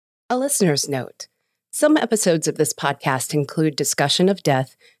A listener's note. Some episodes of this podcast include discussion of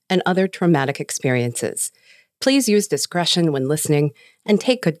death and other traumatic experiences. Please use discretion when listening and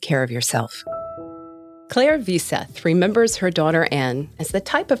take good care of yourself. Claire Viseth remembers her daughter Anne as the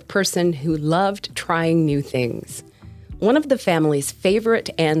type of person who loved trying new things. One of the family's favorite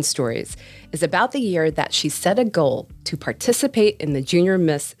Anne stories is about the year that she set a goal to participate in the Junior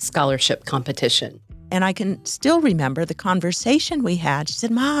Miss Scholarship Competition. And I can still remember the conversation we had. She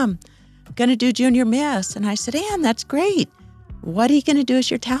said, "Mom, I'm going to do Junior Miss." And I said, "Anne, that's great. What are you going to do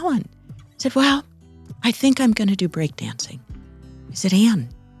as your talent?" I said, "Well, I think I'm going to do breakdancing." I said, "Anne,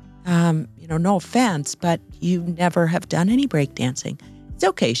 no offense, but you never have done any breakdancing." "It's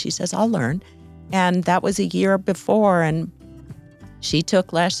okay," she says, "I'll learn." And that was a year before, and she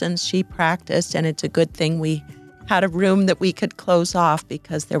took lessons, she practiced, and it's a good thing we had a room that we could close off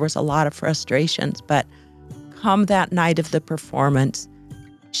because there was a lot of frustrations. But come that night of the performance,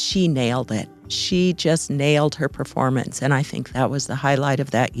 she nailed it. She just nailed her performance. And I think that was the highlight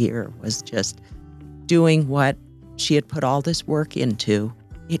of that year, was just doing what she had put all this work into.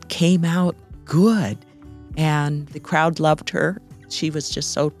 It came out good, and the crowd loved her. She was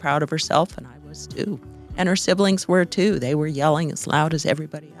just so proud of herself, and I was too. And her siblings were too. They were yelling as loud as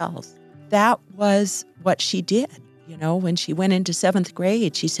everybody else. That was what she did. When she went into 7th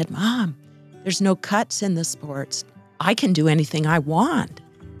grade, she said, "Mom, there's no cuts in the sports. I can do anything I want."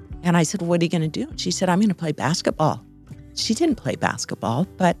 And I said, "What are you going to do?" She said, "I'm going to play basketball." She didn't play basketball,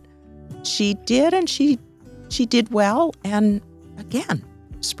 but she did, and she did well. And again,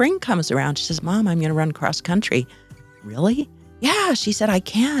 spring comes around. She says, "Mom, I'm going to run cross country." "Really?" "Yeah," she said, "I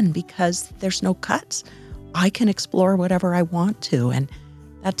can, because there's no cuts. I can explore whatever I want to." And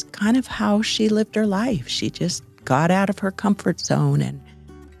that's kind of how she lived her life. She just got out of her comfort zone and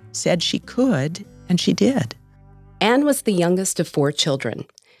said she could, and she did. Anne was the youngest of 4 children.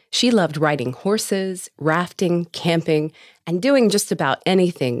 She loved riding horses, rafting, camping, and doing just about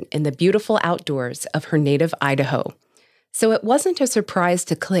anything in the beautiful outdoors of her native Idaho. So it wasn't a surprise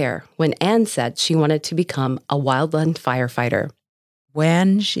to Claire when Anne said she wanted to become a wildland firefighter.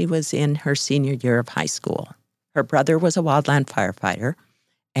 When she was in her senior year of high school, her brother was a wildland firefighter,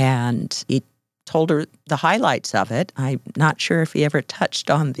 and he told her the highlights of it. I'm not sure if he ever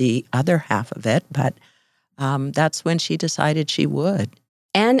touched on the other half of it, but that's when she decided she would.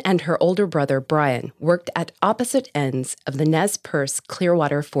 Anne and her older brother, Brian, worked at opposite ends of the Nez Perce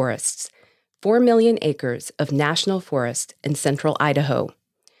Clearwater forests, 4 million acres of national forest in central Idaho.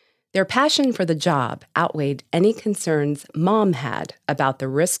 Their passion for the job outweighed any concerns Mom had about the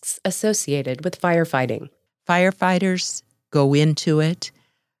risks associated with firefighting. Firefighters go into it,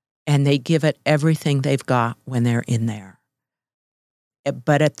 and they give it everything they've got when they're in there.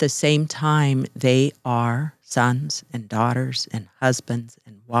 But at the same time, they are sons and daughters and husbands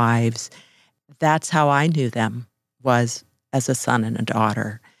and wives. That's how I knew them, was as a son and a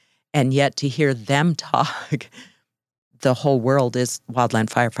daughter. And yet to hear them talk, the whole world is wildland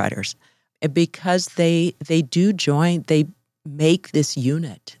firefighters. Because they do join, they make this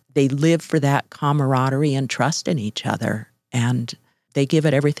unit. They live for that camaraderie and trust in each other. And they give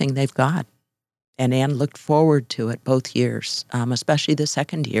it everything they've got. And Anne looked forward to it both years, especially the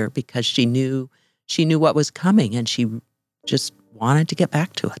second year, because she knew what was coming, and she just wanted to get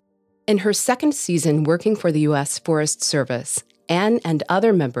back to it. In her second season working for the U.S. Forest Service, Anne and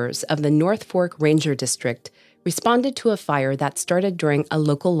other members of the North Fork Ranger District responded to a fire that started during a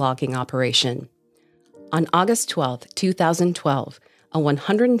local logging operation. On August 12, 2012, a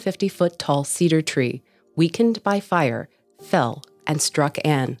 150-foot-tall cedar tree, weakened by fire, fell and struck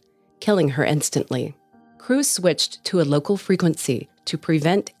Anne, killing her instantly. Crews switched to a local frequency to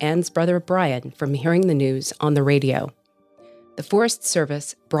prevent Anne's brother Brian from hearing the news on the radio. The Forest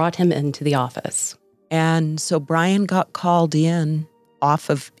Service brought him into the office. And so Brian got called in off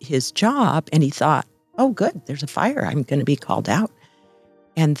of his job, and he thought, "Oh, good, there's a fire. I'm going to be called out."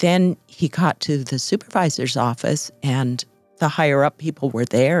 And then he got to the supervisor's office, and the higher-up people were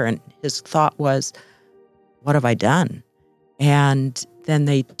there, and his thought was, "What have I done?" And then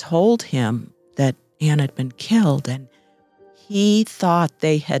they told him that Anne had been killed, and he thought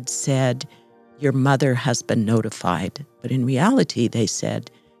they had said, "Your mother has been notified." But in reality, they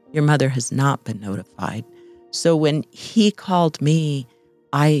said, "Your mother has not been notified." So when he called me,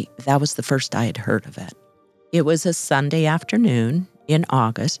 that was the first I had heard of it. It was a Sunday afternoon in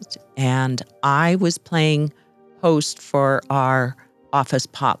August, and I was playing host for our office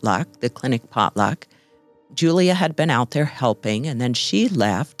potluck, the clinic potluck. Julia had been out there helping, and then she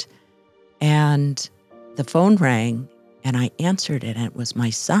left, and the phone rang, and I answered it, and it was my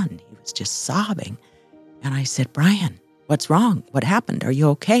son. He was just sobbing. And I said, "Brian, What's wrong? What happened? Are you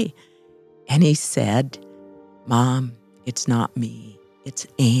okay? And he said, Mom, it's not me. It's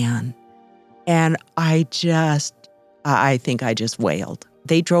Ann. And I think I just wailed.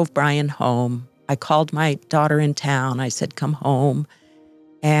 They drove Brian home. I called my daughter in town. I said, come home.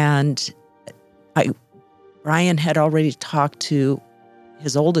 And Brian had already talked to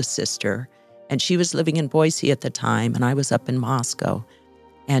his oldest sister, and she was living in Boise at the time, and I was up in Moscow.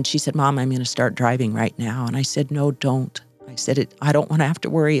 And she said, Mom, I'm going to start driving right now. And I said, no, don't. I said, I don't want to have to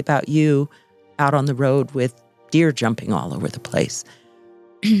worry about you out on the road with deer jumping all over the place.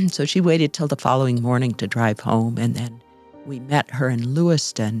 So she waited till the following morning to drive home, and then we met her in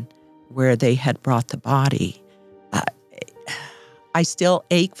Lewiston, where they had brought the body. I still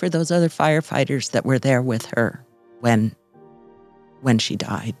ache for those other firefighters that were there with her when she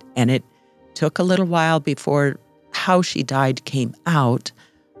died. And it took a little while before how she died came out.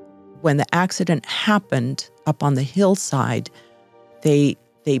 When the accident happened up on the hillside, they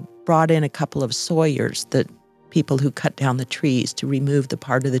brought in a couple of sawyers, the people who cut down the trees, to remove the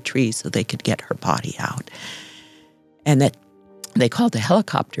part of the tree so they could get her body out. And that they called a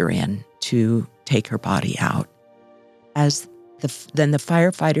helicopter in to take her body out. Then the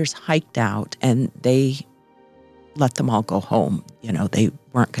firefighters hiked out, and they let them all go home. You know, they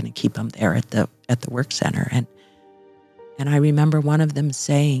weren't going to keep them there at the work center. And I remember one of them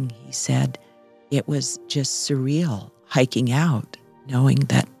saying, he said, it was just surreal hiking out, knowing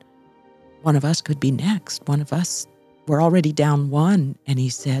that one of us could be next. One of us, we're already down one. And he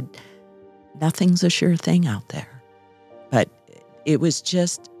said, nothing's a sure thing out there. But it was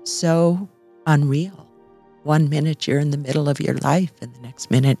just so unreal. 1 minute you're in the middle of your life, and the next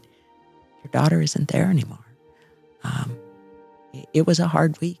minute your daughter isn't there anymore. It was a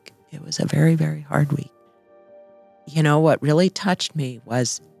hard week. It was a very, very hard week. You know, what really touched me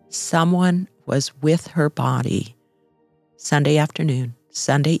was someone was with her body Sunday afternoon,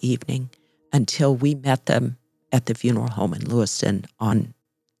 Sunday evening, until we met them at the funeral home in Lewiston on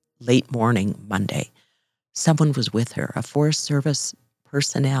late morning Monday. Someone was with her. A Forest Service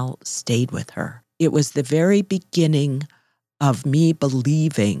personnel stayed with her. It was the very beginning of me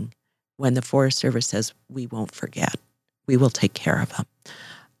believing when the Forest Service says, we won't forget. We will take care of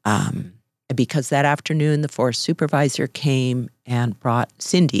them. Because that afternoon, the forest supervisor came and brought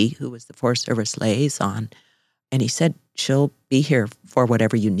Cindy, who was the Forest Service liaison, and he said, she'll be here for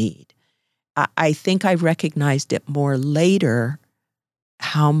whatever you need. I think I recognized it more later,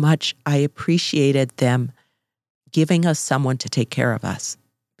 how much I appreciated them giving us someone to take care of us,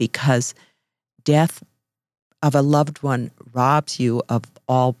 because death of a loved one robs you of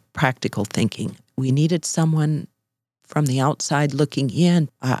all practical thinking. We needed someone from the outside looking in.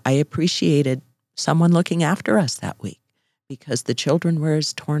 I appreciated someone looking after us that week, because the children were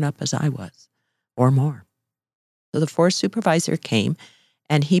as torn up as I was, or more. So the forest supervisor came,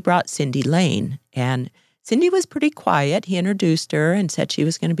 and he brought Cindy Lane. And Cindy was pretty quiet. He introduced her and said she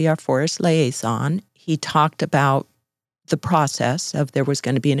was going to be our forest liaison. He talked about the process of there was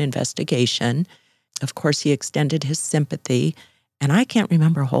going to be an investigation. Of course, he extended his sympathy. And I can't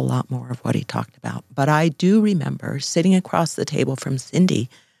remember a whole lot more of what he talked about. But I do remember sitting across the table from Cindy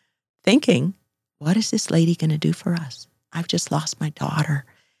thinking, what is this lady going to do for us? I've just lost my daughter.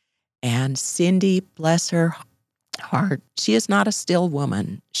 And Cindy, bless her heart, she is not a still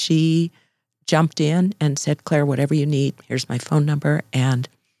woman. She jumped in and said, Claire, whatever you need, here's my phone number. And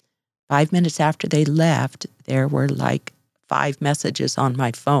 5 minutes after they left, there were like 5 messages on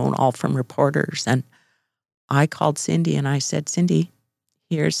my phone, all from reporters. And I called Cindy and I said, Cindy,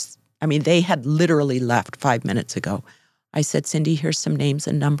 they had literally left 5 minutes ago. I said, Cindy, here's some names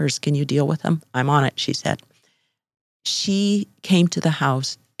and numbers. Can you deal with them? I'm on it, she said. She came to the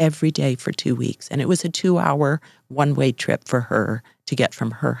house every day for 2 weeks. And it was a 2-hour one-way trip for her to get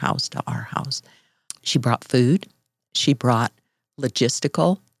from her house to our house. She brought food. She brought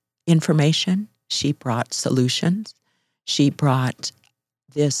logistical information. She brought solutions. She brought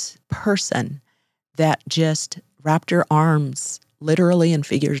this person that just wrapped her arms literally and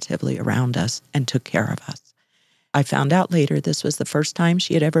figuratively around us and took care of us. I found out later this was the first time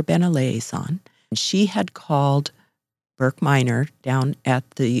she had ever been a liaison. She had called Burke Minor down at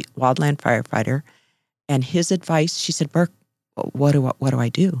the Wildland Firefighter, and his advice, she said, Burke, what do I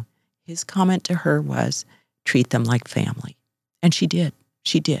do? His comment to her was, treat them like family. And she did.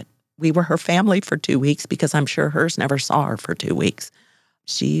 She did. We were her family for 2 weeks because I'm sure hers never saw her for 2 weeks.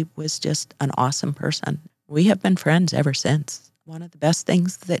 She was just an awesome person. We have been friends ever since. One of the best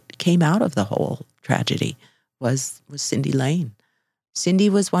things that came out of the whole tragedy was Cindy Lane. Cindy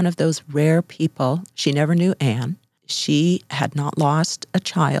was one of those rare people. She never knew Ann. She had not lost a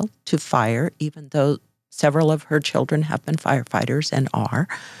child to fire, even though Several of her children have been firefighters and are.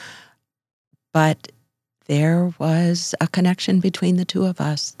 But there was a connection between the two of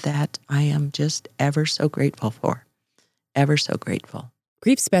us that I am just ever so grateful for. Ever so grateful.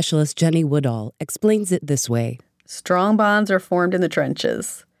 Grief specialist Jenny Woodall explains it this way. Strong bonds are formed in the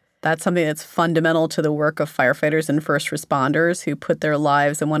trenches. That's something that's fundamental to the work of firefighters and first responders who put their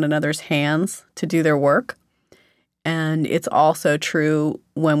lives in one another's hands to do their work. And it's also true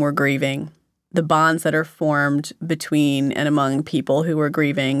when we're grieving. The bonds that are formed between and among people who are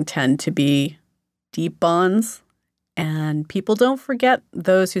grieving tend to be deep bonds, and people don't forget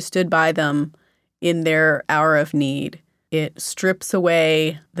those who stood by them in their hour of need. It strips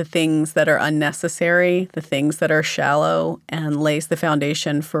away the things that are unnecessary, the things that are shallow, and lays the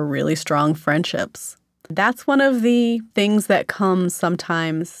foundation for really strong friendships. That's one of the things that comes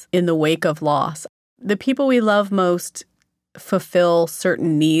sometimes in the wake of loss. The people we love most fulfill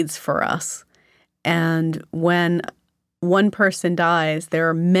certain needs for us. And when one person dies, there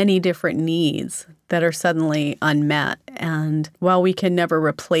are many different needs that are suddenly unmet. And while we can never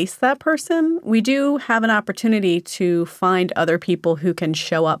replace that person, we do have an opportunity to find other people who can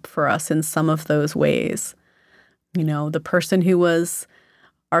show up for us in some of those ways. You know, the person who was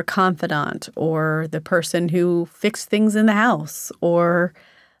our confidant, or the person who fixed things in the house, or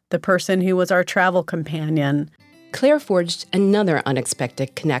the person who was our travel companion. Claire forged another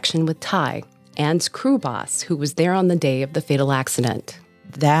unexpected connection with Ty, Anne's crew boss, who was there on the day of the fatal accident.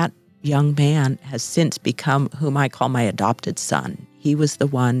 That young man has since become whom I call my adopted son. He was the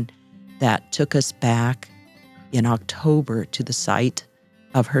one that took us back in October to the site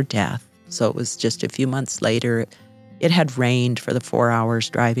of her death. So it was just a few months later. It had rained for the 4 hours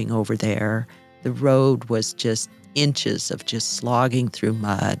driving over there. The road was just inches of just slogging through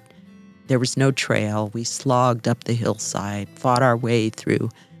mud. There was no trail. We slogged up the hillside, fought our way through.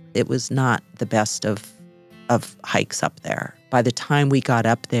 It was not the best of hikes up there. By the time we got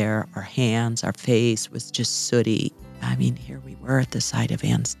up there, our hands, our face was just sooty. I mean, here we were at the site of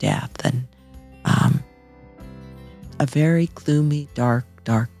Anne's death, and a very gloomy, dark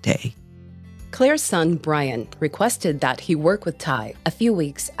day. Claire's son, Brian, requested that he work with Ty a few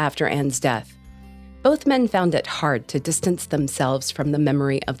weeks after Anne's death. Both men found it hard to distance themselves from the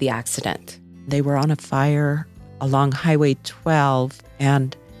memory of the accident. They were on a fire along Highway 12,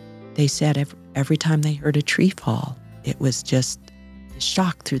 and they said every time they heard a tree fall, it was just a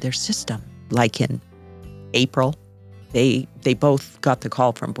shock through their system. Like in April, they both got the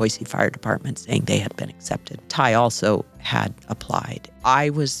call from Boise Fire Department saying they had been accepted. Ty also had applied. I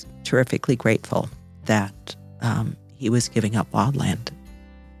was terrifically grateful that he was giving up wildland.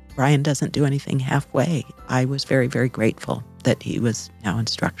 Brian doesn't do anything halfway. I was very, very grateful that he was now in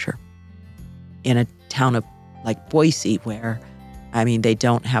structure. In a town of like Boise, where, I mean, they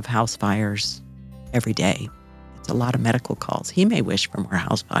don't have house fires every day. It's a lot of medical calls. He may wish for more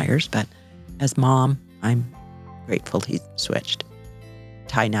house fires, but as mom, I'm grateful he switched.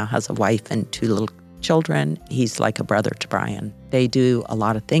 Ty now has a wife and 2 little children. He's like a brother to Brian. They do a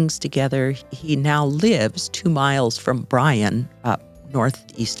lot of things together. He now lives 2 miles from Brian, up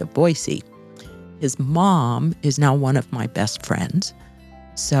northeast of Boise. His mom is now one of my best friends.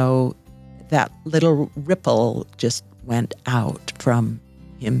 So that little ripple just went out from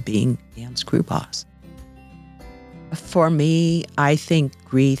him being Anne's crew boss. For me, I think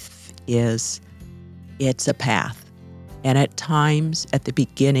grief it's a path. And at times, at the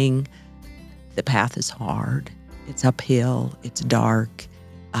beginning, the path is hard. It's uphill. It's dark.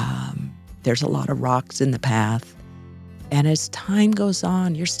 There's a lot of rocks in the path. And as time goes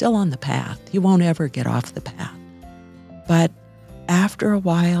on, you're still on the path. You won't ever get off the path. But after a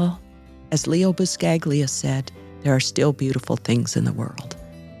while, as Leo Buscaglia said, there are still beautiful things in the world.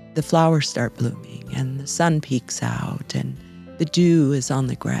 The flowers start blooming, and the sun peeks out, and the dew is on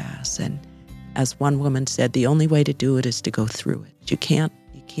the grass. And as one woman said, the only way to do it is to go through it. You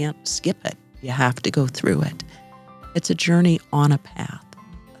can't skip it. You have to go through it. It's a journey on a path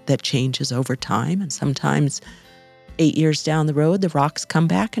that changes over time, and sometimes 8 years down the road, the rocks come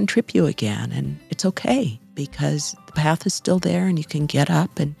back and trip you again, and it's okay because the path is still there and you can get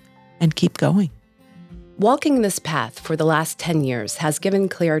up and keep going. Walking this path for the last 10 years has given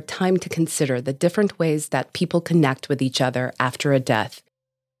Claire time to consider the different ways that people connect with each other after a death.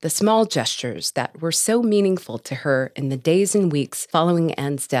 The small gestures that were so meaningful to her in the days and weeks following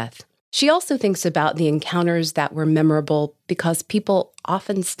Anne's death. She also thinks about the encounters that were memorable because people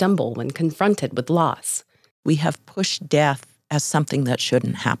often stumble when confronted with loss. We have pushed death as something that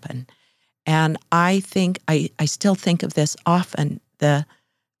shouldn't happen. And I think, I still think of this often, the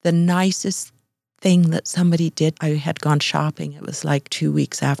nicest thing that somebody did. I had gone shopping. It was like 2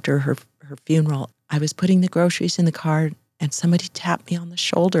 weeks after her funeral. I was putting the groceries in the car and somebody tapped me on the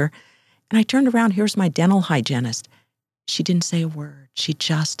shoulder. And I turned around, here's my dental hygienist. She didn't say a word. She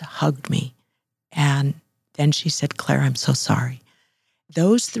just hugged me. And then she said, Claire, I'm so sorry.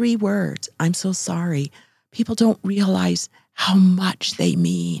 Those 3 words, I'm so sorry, people don't realize how much they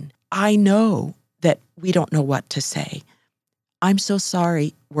mean. I know that we don't know what to say. I'm so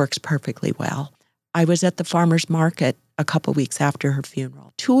sorry works perfectly well. I was at the farmer's market a couple weeks after her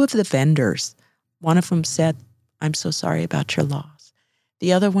funeral. 2 of the vendors, one of them said, I'm so sorry about your loss.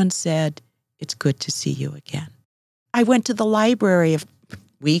 The other one said, it's good to see you again. I went to the library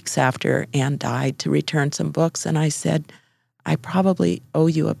weeks after Anne died to return some books, and I said, I probably owe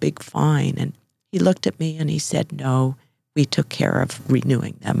you a big fine. And he looked at me and he said, no, we took care of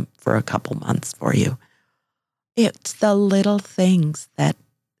renewing them for a couple months for you. It's the little things that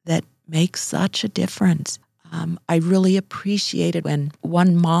make such a difference. I really appreciated when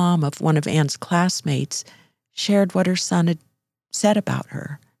one mom of one of Anne's classmates shared what her son had said about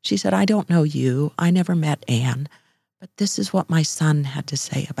her. She said, I don't know you. I never met Anne, but this is what my son had to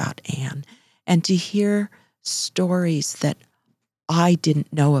say about Anne. And to hear stories that I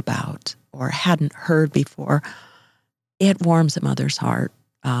didn't know about or hadn't heard before, it warms a mother's heart,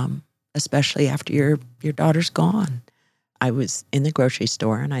 especially after your daughter's gone. I was in the grocery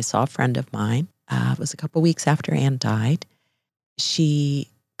store and I saw a friend of mine. It was a couple weeks after Anne died. She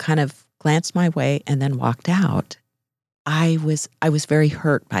kind of glanced my way and then walked out. I was very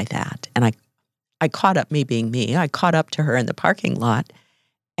hurt by that. And I caught up, me being me, I caught up to her in the parking lot.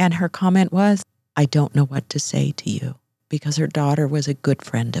 And her comment was, I don't know what to say to you, because her daughter was a good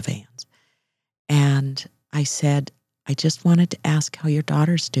friend of Anne's. And I said, I just wanted to ask how your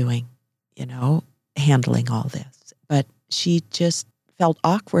daughter's doing, handling all this. But she just felt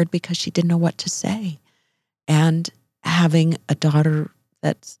awkward because she didn't know what to say. And having a daughter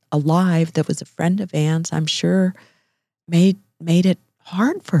that's alive, that was a friend of Anne's, I'm sure made it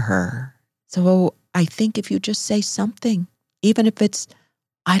hard for her. So I think if you just say something, even if it's,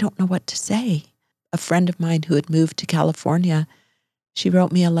 I don't know what to say. A friend of mine who had moved to California, she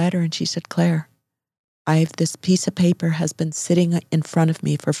wrote me a letter and she said, Claire, this piece of paper has been sitting in front of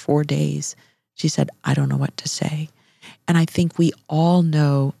me for 4 days. She said, I don't know what to say. And I think we all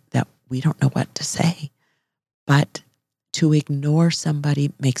know that we don't know what to say, but to ignore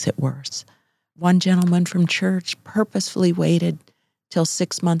somebody makes it worse. One gentleman from church purposefully waited till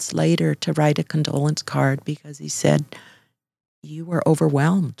 6 months later to write a condolence card because he said, you were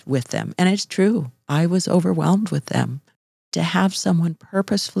overwhelmed with them. And it's true. I was overwhelmed with them. To have someone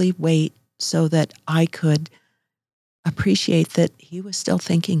purposefully wait so that I could appreciate that he was still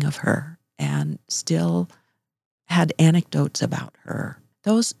thinking of her and still had anecdotes about her.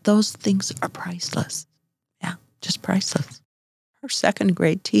 Those things are priceless. Yeah, just priceless. Her second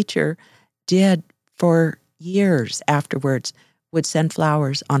grade teacher did for years afterwards, would send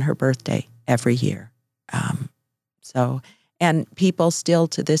flowers on her birthday every year. And people still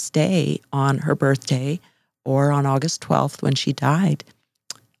to this day on her birthday or on August 12th when she died,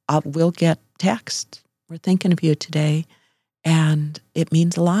 will get text. We're thinking of you today. And it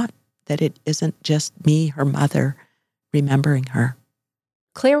means a lot that it isn't just me, her mother, remembering her.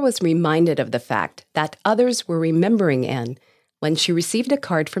 Claire was reminded of the fact that others were remembering Anne when she received a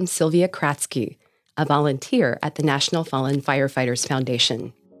card from Sylvia Kratzky, a volunteer at the National Fallen Firefighters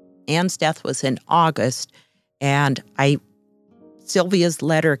Foundation. Anne's death was in August, and Sylvia's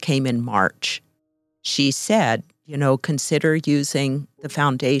letter came in March. She said, consider using the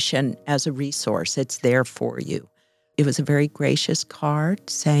foundation as a resource. It's there for you. It was a very gracious card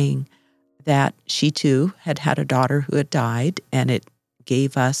saying that she too had had a daughter who had died, and it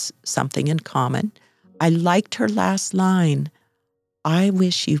gave us something in common. I liked her last line, I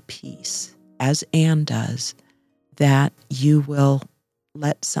wish you peace, as Anne does, that you will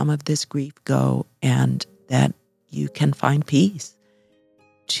let some of this grief go and that you can find peace.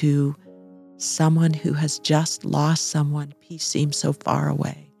 To someone who has just lost someone, peace seems so far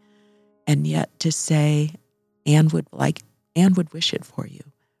away. And yet to say, Anne would wish it for you.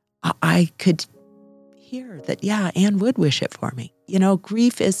 I could hear that, yeah, Anne would wish it for me.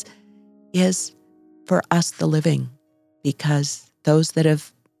 Grief is for us the living, because those that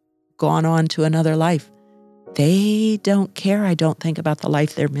have gone on to another life, they don't care, I don't think, about the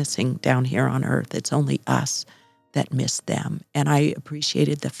life they're missing down here on earth. It's only us that miss them. And I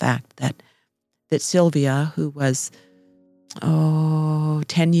appreciated the fact that Sylvia, who was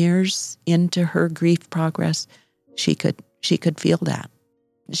 10 years into her grief progress, she could feel that.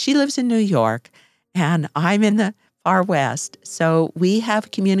 She lives in New York, and I'm in the far west. So we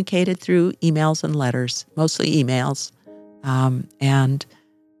have communicated through emails and letters, mostly emails. And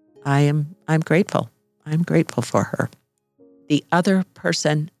I'm grateful. I'm grateful for her. The other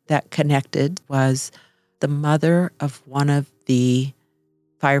person that connected was the mother of one of the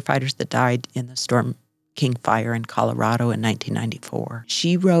firefighters that died in the Storm King fire in Colorado in 1994.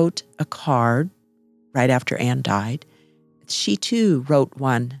 She wrote a card right after Ann died. She too wrote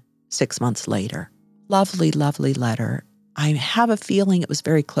one 6 months later. Lovely, lovely letter. I have a feeling it was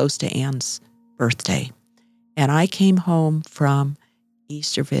very close to Ann's birthday. And I came home from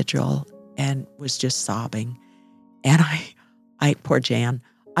Easter Vigil and was just sobbing. And I poor Jan,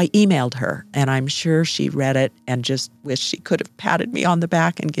 I emailed her, and I'm sure she read it and just wished she could have patted me on the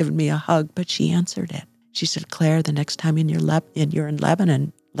back and given me a hug, but she answered it. She said, Claire, the next time you're in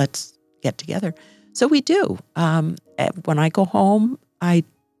Lebanon, let's get together. So we do. When I go home,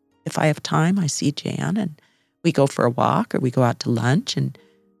 if I have time, I see Jan, and we go for a walk or we go out to lunch, and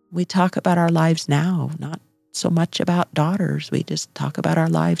we talk about our lives now, not so much about daughters. We just talk about our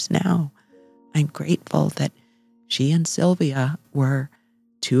lives now. I'm grateful that she and Sylvia were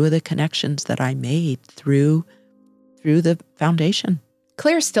two of the connections that I made through the foundation.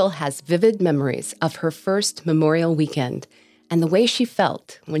 Claire still has vivid memories of her first Memorial Weekend and the way she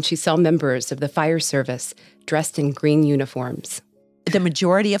felt when she saw members of the fire service dressed in green uniforms. The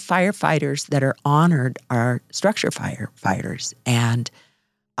majority of firefighters that are honored are structure firefighters, and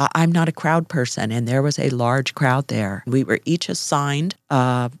I'm not a crowd person, and there was a large crowd there. We were each assigned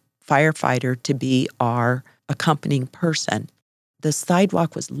a firefighter to be our accompanying person. The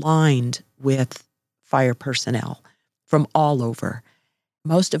sidewalk was lined with fire personnel from all over.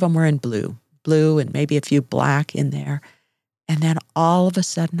 Most of them were in blue and maybe a few black in there. And then all of a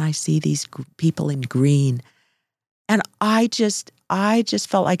sudden I see these people in green. And I just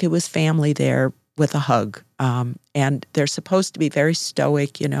felt like it was family there with a hug. And they're supposed to be very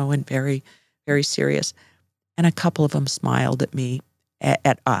stoic, and very, very serious. And a couple of them smiled at me,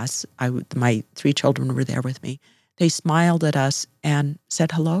 at us. My 3 children were there with me. They smiled at us and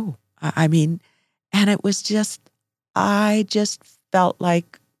said hello. And it was I just felt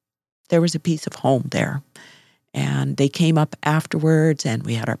like there was a piece of home there. And they came up afterwards, and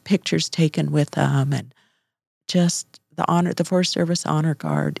we had our pictures taken with them. And just the Forest Service Honor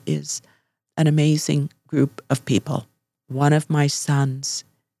Guard is an amazing group of people. One of my son's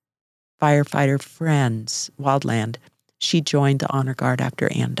firefighter friends, Wildland, she joined the Honor Guard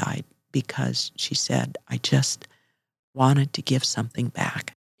after Ann died because she said, I just wanted to give something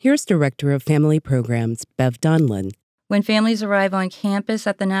back. Here's Director of Family Programs, Bev Donlin. When families arrive on campus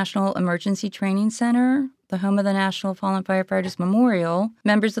at the National Emergency Training Center, the home of the National Fallen Firefighters Memorial,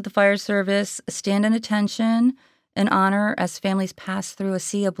 members of the fire service stand in attention and honor as families pass through a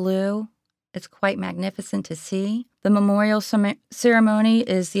sea of blue. It's quite magnificent to see. The memorial ceremony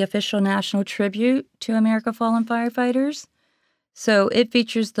is the official national tribute to America Fallen Firefighters. So it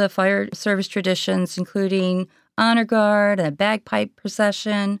features the fire service traditions, including honor guard and a bagpipe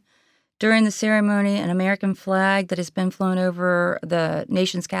procession. During the ceremony, an American flag that has been flown over the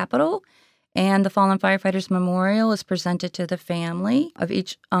nation's capital and the Fallen Firefighters Memorial is presented to the family of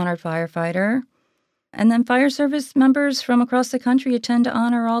each honored firefighter. And then fire service members from across the country attend to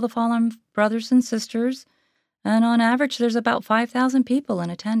honor all the fallen brothers and sisters. And on average, there's about 5,000 people in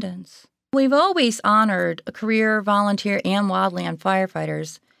attendance. We've always honored career, volunteer, and wildland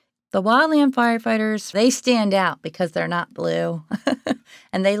firefighters. The wildland firefighters, they stand out because they're not blue.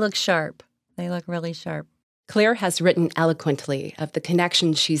 And they look sharp. They look really sharp. Claire has written eloquently of the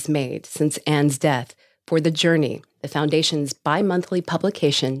connections she's made since Ann's death for The Journey, the Foundation's bi-monthly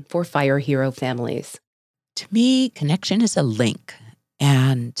publication for fire hero families. To me, connection is a link,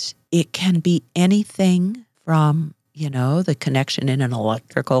 and it can be anything from, the connection in an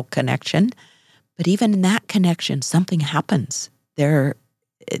electrical connection, but even in that connection, something happens.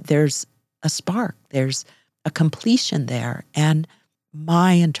 There's a spark, there's a completion there, and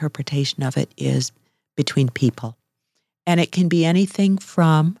my interpretation of it is between people. And it can be anything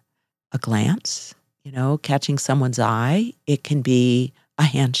from a glance, catching someone's eye. It can be a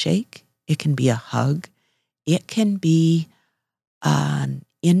handshake. It can be a hug. It can be an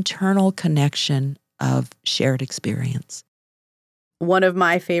internal connection of shared experience. One of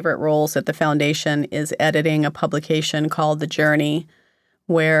my favorite roles at the foundation is editing a publication called The Journey,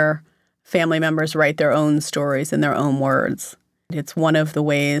 where family members write their own stories in their own words. It's one of the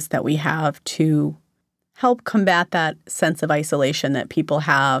ways that we have to help combat that sense of isolation that people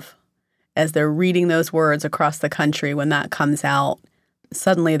have as they're reading those words across the country. When that comes out,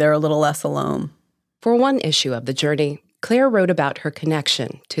 suddenly they're a little less alone. For one issue of The Journey, Claire wrote about her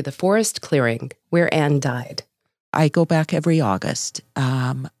connection to the forest clearing where Ann died. I go back every August.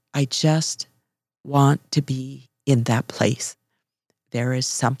 I just want to be in that place. there is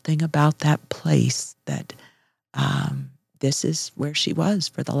something about that place that this is where she was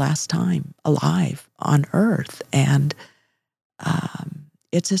for the last time alive on earth. And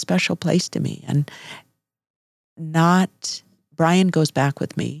it's a special place to me. And Brian goes back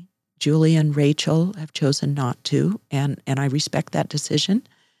with me. Julie and Rachel have chosen not to, and I respect that decision.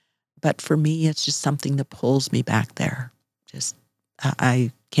 But for me, it's just something that pulls me back there. Just,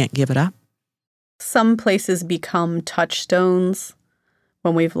 I can't give it up. Some places become touchstones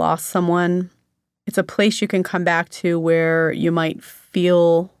when we've lost someone. It's a place you can come back to where you might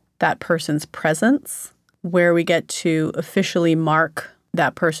feel that person's presence, where we get to officially mark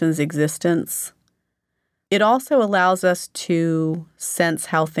that person's existence. It also allows us to sense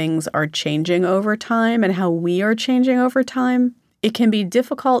how things are changing over time and how we are changing over time. It can be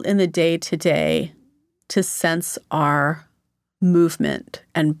difficult in the day-to-day to sense our movement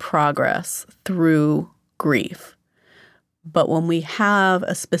and progress through grief. But when we have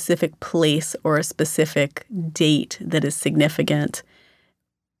a specific place or a specific date that is significant,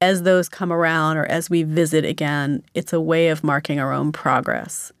 as those come around or as we visit again, it's a way of marking our own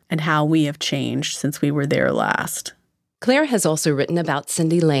progress and how we have changed since we were there last. Claire has also written about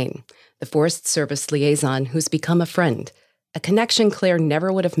Cindy Lane, the Forest Service liaison who's become a friend, a connection Claire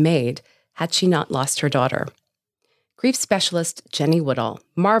never would have made had she not lost her daughter. Grief specialist Jenny Woodall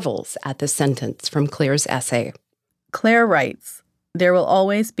marvels at this sentence from Claire's essay. Claire writes, "There will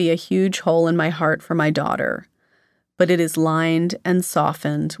always be a huge hole in my heart for my daughter, but it is lined and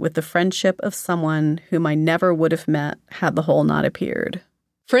softened with the friendship of someone whom I never would have met had the hole not appeared."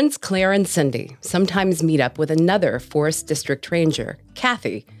 Friends Claire and Cindy sometimes meet up with another Forest District Ranger,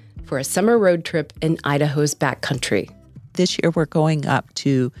 Kathy, for a summer road trip in Idaho's backcountry. This year we're going up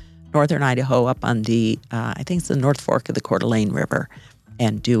to northern Idaho, up on the, I think it's the North Fork of the Coeur d'Alene River,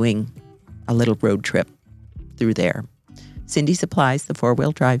 and doing a little road trip through there. Cindy supplies the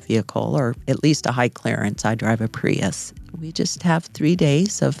four-wheel drive vehicle, or at least a high clearance. I drive a Prius. We just have 3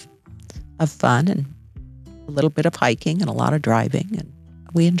 days of fun and a little bit of hiking and a lot of driving, and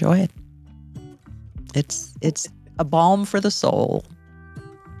we enjoy it. It's a balm for the soul.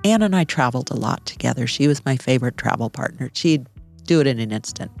 Ann and I traveled a lot together. She was my favorite travel partner. She'd do it in an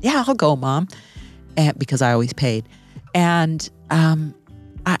instant. "Yeah, I'll go, Mom," because I always paid. And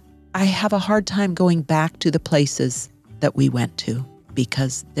I have a hard time going back to the places that we went to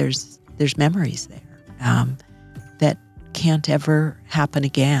because there's memories there that can't ever happen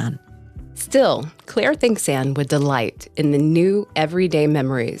again. Still, Claire thinks Ann would delight in the new everyday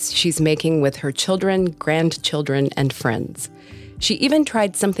memories she's making with her children, grandchildren, and friends. She even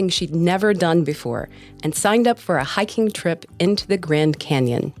tried something she'd never done before and signed up for a hiking trip into the Grand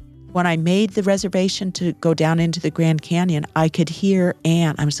Canyon. When I made the reservation to go down into the Grand Canyon, I could hear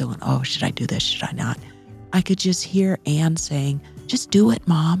Ann. I'm still going, "Oh, should I do this? Should I not?" I could just hear Ann saying, "Just do it,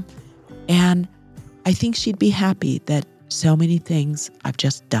 Mom." And I think she'd be happy that so many things, I've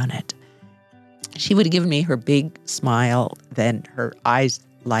just done it. She would have given me her big smile, then her eyes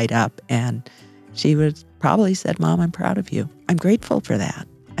light up, and she would probably said, "Mom, I'm proud of you." I'm grateful for that.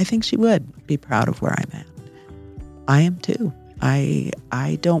 I think she would be proud of where I'm at. I am too. I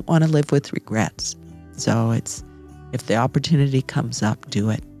don't want to live with regrets. So if the opportunity comes up,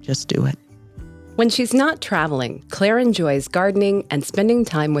 do it. Just do it. When she's not traveling, Claire enjoys gardening and spending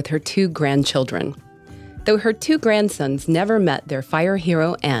time with her 2 grandchildren. Though her 2 grandsons never met their fire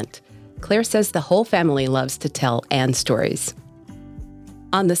hero aunt, Claire says the whole family loves to tell Ann stories.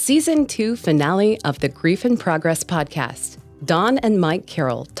 On the Season 2 finale of the Grief in Progress podcast, Dawn and Mike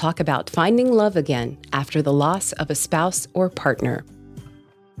Carroll talk about finding love again after the loss of a spouse or partner.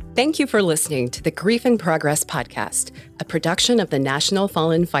 Thank you for listening to the Grief in Progress podcast, a production of the National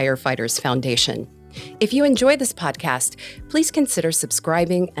Fallen Firefighters Foundation. If you enjoy this podcast, please consider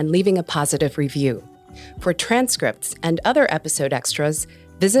subscribing and leaving a positive review. For transcripts and other episode extras,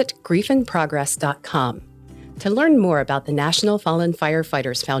 visit griefinprogress.com. To learn more about the National Fallen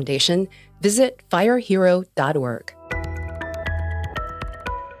Firefighters Foundation, visit firehero.org.